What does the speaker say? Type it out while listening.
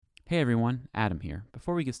Hey everyone, Adam here.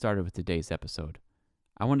 Before we get started with today's episode,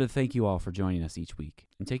 I wanted to thank you all for joining us each week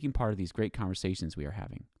and taking part of these great conversations we are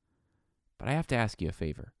having. But I have to ask you a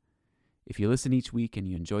favor. If you listen each week and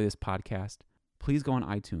you enjoy this podcast, please go on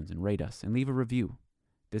iTunes and rate us and leave a review.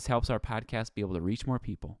 This helps our podcast be able to reach more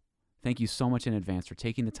people. Thank you so much in advance for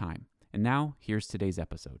taking the time. And now, here's today's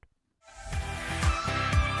episode.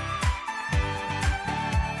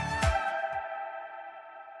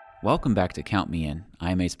 Welcome back to Count Me In,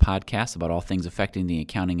 IMA's podcast about all things affecting the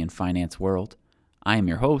accounting and finance world. I am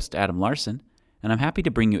your host, Adam Larson, and I'm happy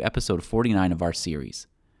to bring you episode 49 of our series,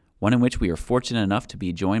 one in which we are fortunate enough to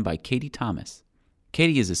be joined by Katie Thomas.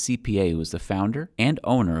 Katie is a CPA who is the founder and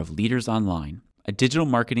owner of Leaders Online, a digital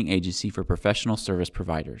marketing agency for professional service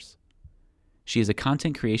providers. She is a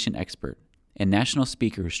content creation expert and national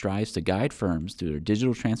speaker who strives to guide firms through their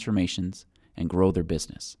digital transformations and grow their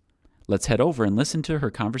business. Let's head over and listen to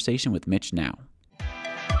her conversation with Mitch now.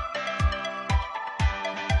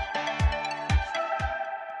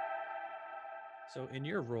 So in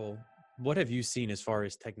your role, what have you seen as far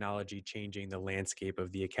as technology changing the landscape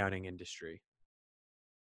of the accounting industry?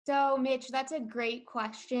 So, Mitch, that's a great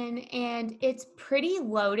question. And it's pretty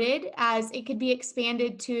loaded as it could be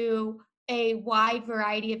expanded to a wide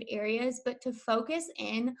variety of areas. But to focus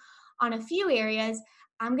in on a few areas,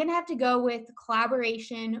 I'm going to have to go with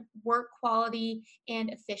collaboration, work quality,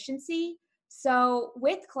 and efficiency. So,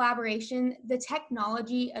 with collaboration, the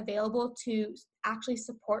technology available to actually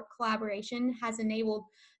support collaboration has enabled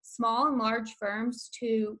small and large firms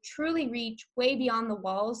to truly reach way beyond the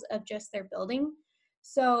walls of just their building.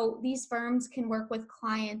 So these firms can work with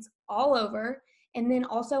clients all over and then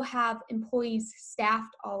also have employees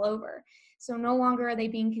staffed all over. So no longer are they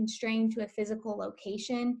being constrained to a physical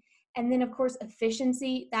location. And then, of course,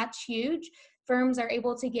 efficiency, that's huge. Firms are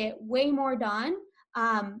able to get way more done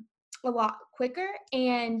a lot quicker.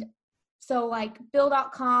 And so like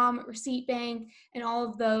Bill.com, Receipt Bank, and all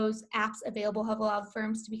of those apps available have allowed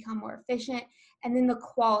firms to become more efficient. And then the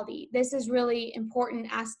quality. This is really important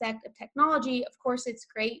aspect of technology. Of course, it's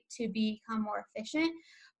great to become more efficient,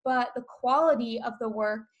 but the quality of the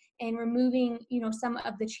work and removing, some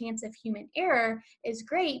of the chance of human error is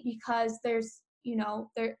great because there's,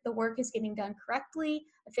 the work is getting done correctly,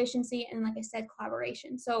 efficiency, and like I said,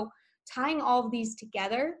 collaboration. So tying all of these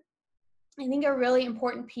together, I think a really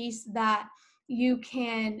important piece that you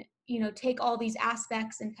can, take all these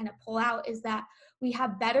aspects and kind of pull out is that we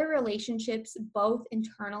have better relationships both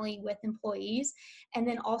internally with employees and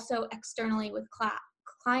then also externally with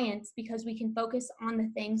clients because we can focus on the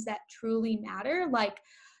things that truly matter, like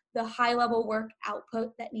the high level work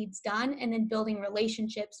output that needs done and then building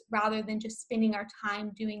relationships rather than just spending our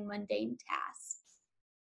time doing mundane tasks.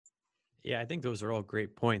 Yeah, I think those are all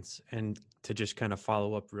great points. And to just kind of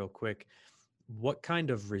follow up real quick, what kind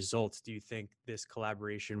of results do you think this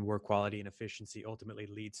collaboration, work quality, and efficiency ultimately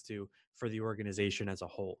leads to for the organization as a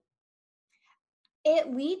whole?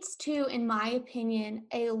 It leads to, in my opinion,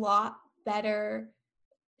 a lot better,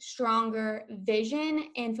 stronger vision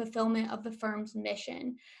and fulfillment of the firm's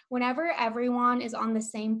mission. Whenever everyone is on the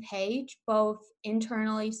same page, both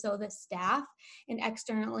internally, so the staff, and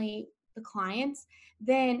externally, the clients,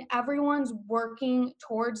 then everyone's working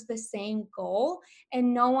towards the same goal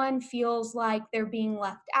and no one feels like they're being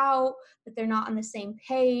left out, that they're not on the same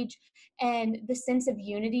page. And the sense of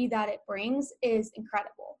unity that it brings is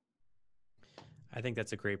incredible. I think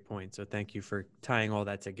that's a great point. So thank you for tying all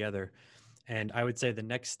that together. And I would say the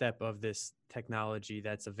next step of this technology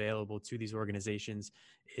that's available to these organizations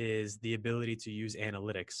is the ability to use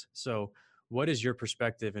analytics. So, what is your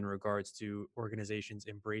perspective in regards to organizations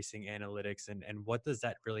embracing analytics and what does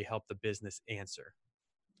that really help the business answer?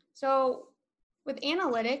 So, with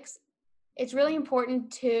analytics, it's really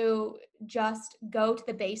important to just go to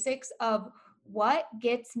the basics of what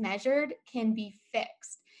gets measured can be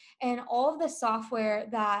fixed. And all of the software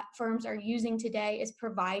that firms are using today is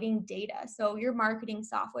providing data. So, your marketing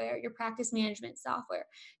software, your practice management software,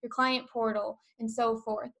 your client portal, and so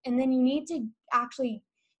forth. And then you need to actually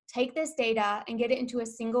take this data and get it into a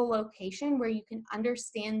single location where you can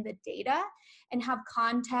understand the data and have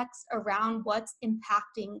context around what's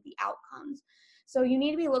impacting the outcomes. So, you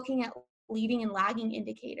need to be looking at leading and lagging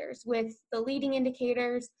indicators. With the leading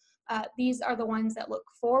indicators, these are the ones that look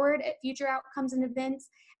forward at future outcomes and events.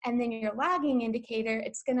 And then your lagging indicator,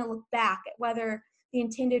 it's going to look back at whether the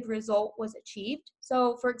intended result was achieved.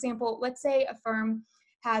 So, for example, let's say a firm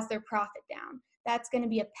has their profit down. That's going to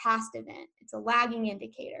be a past event. It's a lagging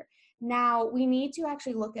indicator. Now, we need to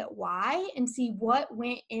actually look at why and see what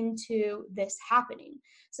went into this happening.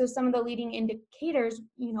 So some of the leading indicators,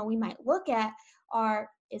 we might look at are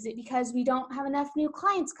Is it because we don't have enough new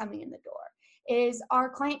clients coming in the door? Is our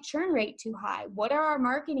client churn rate too high? What are our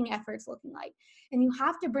marketing efforts looking like? And you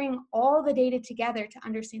have to bring all the data together to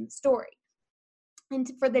understand the story. And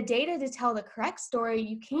for the data to tell the correct story,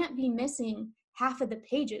 you can't be missing half of the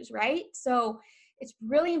pages, right? So it's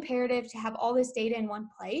really imperative to have all this data in one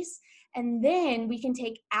place. And then we can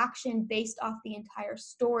take action based off the entire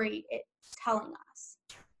story it's telling us.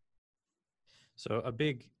 So a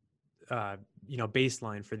big,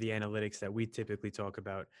 baseline for the analytics that we typically talk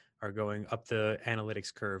about are going up the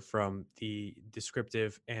analytics curve from the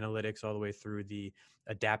descriptive analytics all the way through the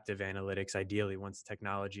adaptive analytics, ideally once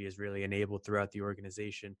technology is really enabled throughout the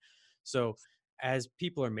organization. So as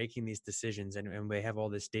people are making these decisions and they have all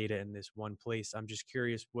this data in this one place, I'm just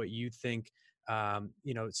curious what you think,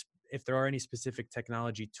 if there are any specific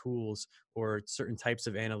technology tools or certain types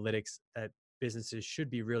of analytics that businesses should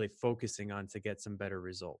be really focusing on to get some better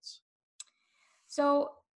results.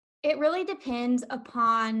 So it really depends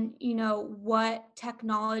upon, what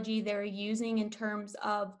technology they're using in terms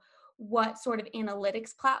of what sort of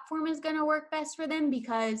analytics platform is going to work best for them.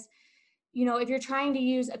 Because, if you're trying to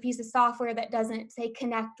use a piece of software that doesn't, say,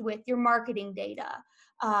 connect with your marketing data,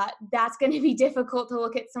 that's going to be difficult to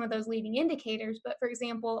look at some of those leading indicators. But for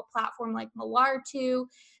example, a platform like Malartu,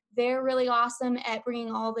 they're really awesome at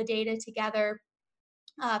bringing all the data together.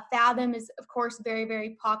 Fathom is, of course, very,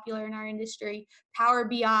 very popular in our industry. Power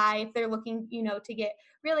BI, if they're looking, to get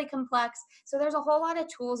really complex. So there's a whole lot of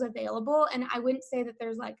tools available. And I wouldn't say that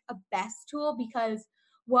there's like a best tool, because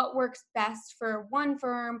what works best for one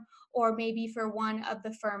firm or maybe for one of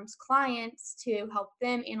the firm's clients to help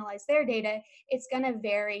them analyze their data, it's going to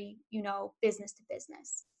vary, business to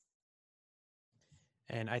business.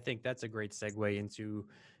 And I think that's a great segue into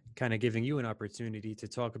kind of giving you an opportunity to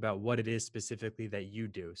talk about what it is specifically that you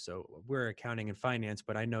do. So we're accounting and finance,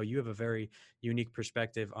 but I know you have a very unique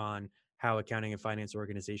perspective on how accounting and finance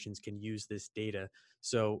organizations can use this data.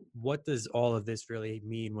 So what does all of this really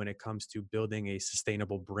mean when it comes to building a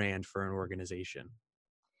sustainable brand for an organization?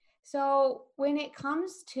 So when it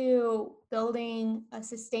comes to building a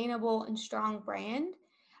sustainable and strong brand,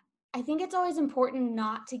 I think it's always important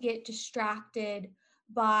not to get distracted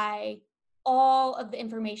by all of the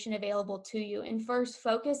information available to you, and first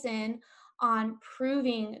focus in on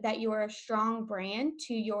proving that you are a strong brand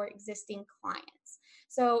to your existing clients.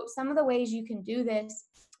 So some of the ways you can do this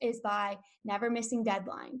is by never missing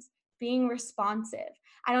deadlines, being responsive.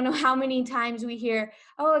 I don't know how many times we hear,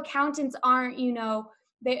 oh, accountants aren't,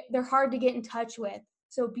 they're hard to get in touch with.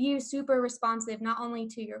 So be super responsive, not only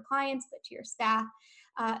to your clients, but to your staff,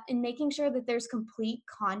 and making sure that there's complete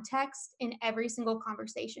context in every single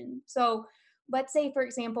conversation. So let's say, for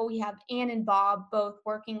example, we have Ann and Bob both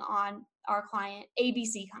working on our client,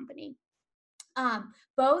 ABC Company.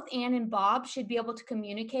 Both Ann and Bob should be able to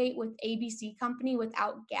communicate with ABC Company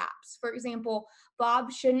without gaps. For example,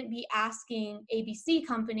 Bob shouldn't be asking ABC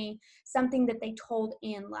Company something that they told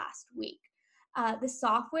Ann last week. The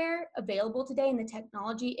software available today and the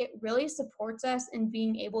technology, it really supports us in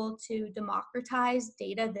being able to democratize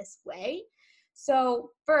data this way.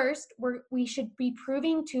 So first, we should be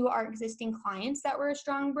proving to our existing clients that we're a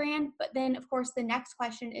strong brand. But then, of course, the next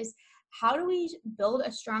question is, how do we build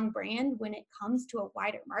a strong brand when it comes to a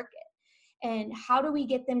wider market? And how do we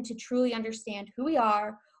get them to truly understand who we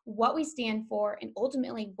are, what we stand for, and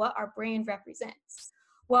ultimately what our brand represents?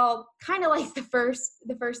 Well, kind of like the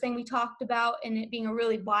first thing we talked about, and it being a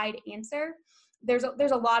really wide answer, there's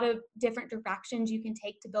a lot of different directions you can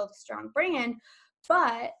take to build a strong brand.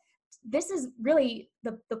 But this is really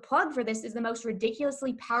the plug for this is the most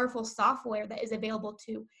ridiculously powerful software that is available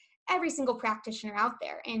to every single practitioner out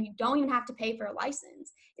there. And you don't even have to pay for a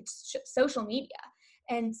license. It's social media.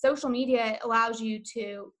 And social media allows you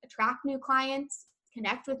to attract new clients,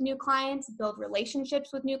 connect with new clients, build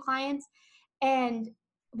relationships with new clients. And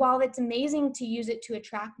while it's amazing to use it to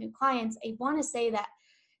attract new clients, I want to say that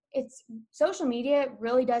social media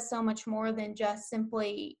really does so much more than just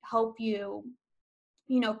simply help you,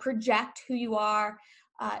 project who you are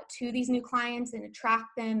to these new clients and attract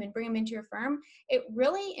them and bring them into your firm. It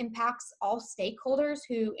really impacts all stakeholders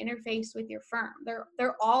who interface with your firm.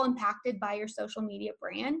 They're all impacted by your social media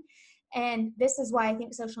brand. And this is why I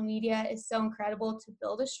think social media is so incredible to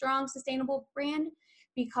build a strong, sustainable brand,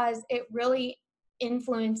 because it really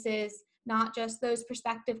influences not just those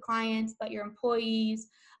prospective clients, but your employees,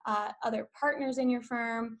 other partners in your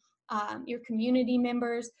firm, your community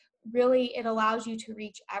members. Really, it allows you to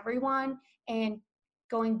reach everyone. And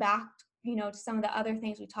going back, to some of the other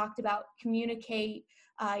things we talked about, communicate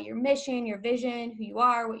your mission, your vision, who you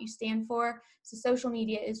are, what you stand for. So social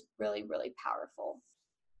media is really, really powerful.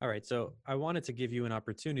 All right. So I wanted to give you an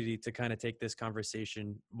opportunity to kind of take this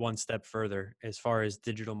conversation one step further as far as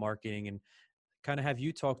digital marketing, and kind of have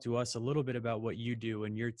you talk to us a little bit about what you do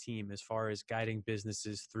and your team as far as guiding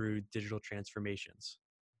businesses through digital transformations.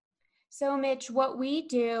 So, Mitch, what we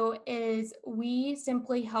do is we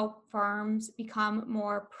simply help firms become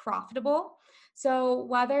more profitable. So,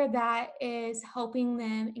 whether that is helping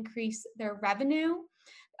them increase their revenue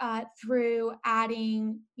through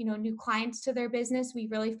adding, new clients to their business, we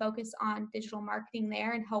really focus on digital marketing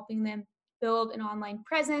there and helping them build an online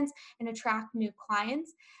presence and attract new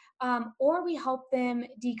clients. Or we help them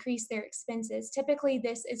decrease their expenses. Typically,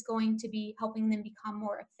 this is going to be helping them become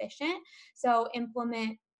more efficient. So,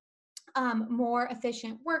 implement more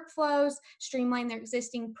efficient workflows, streamline their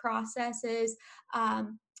existing processes,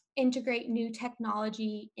 integrate new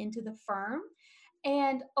technology into the firm.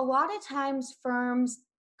 And a lot of times, firms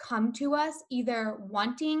come to us either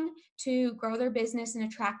wanting to grow their business and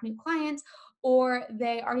attract new clients, or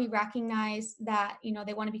they already recognize that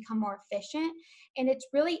they want to become more efficient. And it's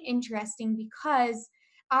really interesting because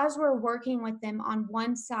as we're working with them on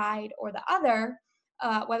one side or the other,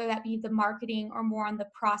 whether that be the marketing or more on the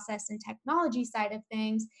process and technology side of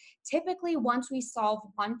things, typically once we solve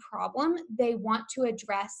one problem, they want to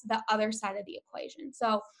address the other side of the equation.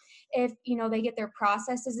 So if they get their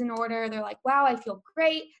processes in order, they're like, wow, I feel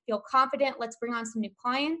great, feel confident, let's bring on some new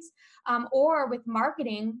clients. Or with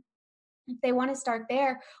marketing, if they want to start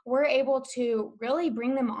there, we're able to really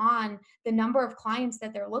bring them on the number of clients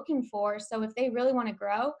that they're looking for. So if they really want to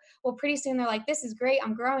grow, well, pretty soon they're like, this is great,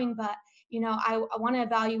 I'm growing, but I want to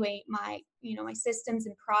evaluate my my systems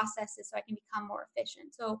and processes so I can become more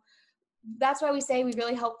efficient. So that's why we say we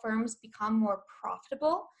really help firms become more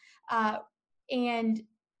profitable. And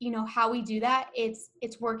how we do that, it's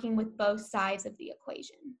working with both sides of the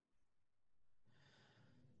equation.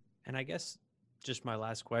 And I guess just my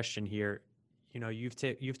last question here,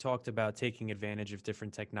 you've talked about taking advantage of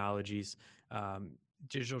different technologies,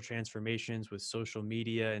 digital transformations with social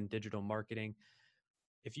media and digital marketing.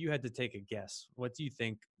 If you had to take a guess, what do you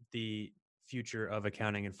think the future of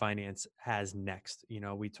accounting and finance has next?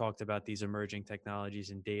 We talked about these emerging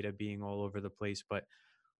technologies and data being all over the place, but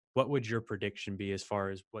what would your prediction be as far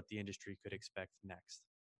as what the industry could expect next?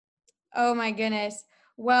 Oh my goodness.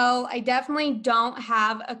 Well, I definitely don't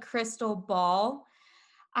have a crystal ball.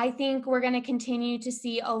 I think we're going to continue to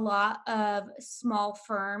see a lot of small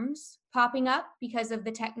firms popping up because of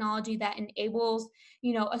the technology that enables,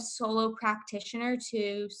 a solo practitioner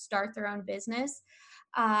to start their own business.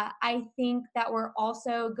 I think that we're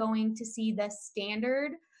also going to see the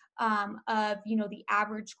standard of, the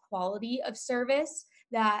average quality of service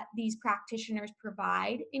that these practitioners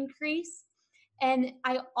provide increase. And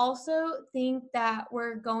I also think that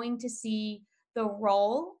we're going to see the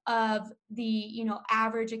role of the,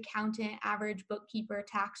 average accountant, average bookkeeper,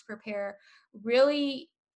 tax preparer really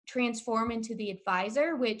transform into the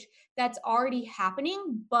advisor, which that's already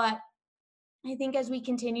happening. But I think as we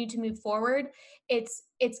continue to move forward, it's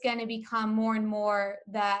going to become more and more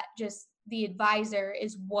that just the advisor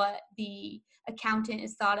is what the accountant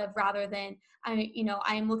is thought of, rather than I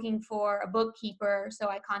am looking for a bookkeeper, so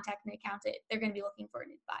I contact an accountant. They're going to be looking for an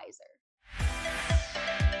advisor.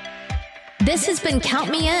 This has been Count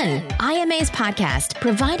Me In, IMA's podcast,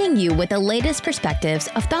 providing you with the latest perspectives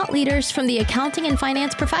of thought leaders from the accounting and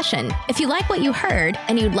finance profession. If you like what you heard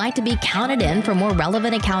and you'd like to be counted in for more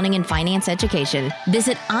relevant accounting and finance education,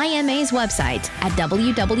 visit IMA's website at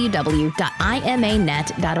www.imanet.org.